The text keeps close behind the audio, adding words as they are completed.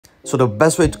So the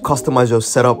best way to customize your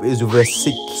setup is with a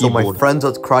sick keyboard. So my friends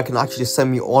at Kraken actually sent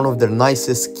me one of their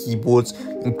nicest keyboards,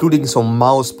 including some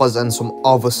mouse pads and some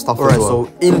other stuff as well.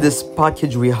 So in this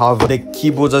package we have the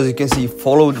keyboards, as you can see,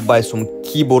 followed by some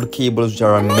keyboard cables which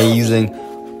are amazing,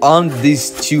 and these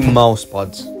 2 mouse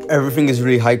pads. Everything is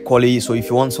really high quality, so if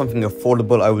you want something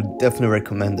affordable, I would definitely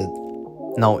recommend it.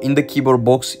 Now in the keyboard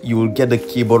box you will get the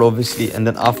keyboard obviously, and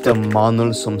then after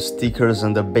manual, some stickers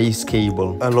and the base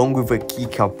cable along with a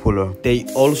keycap puller. They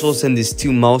also send these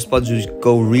 2 mouse pads which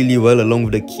go really well along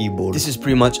with the keyboard. This is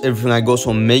pretty much everything I got,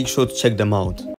 so make sure to check them out.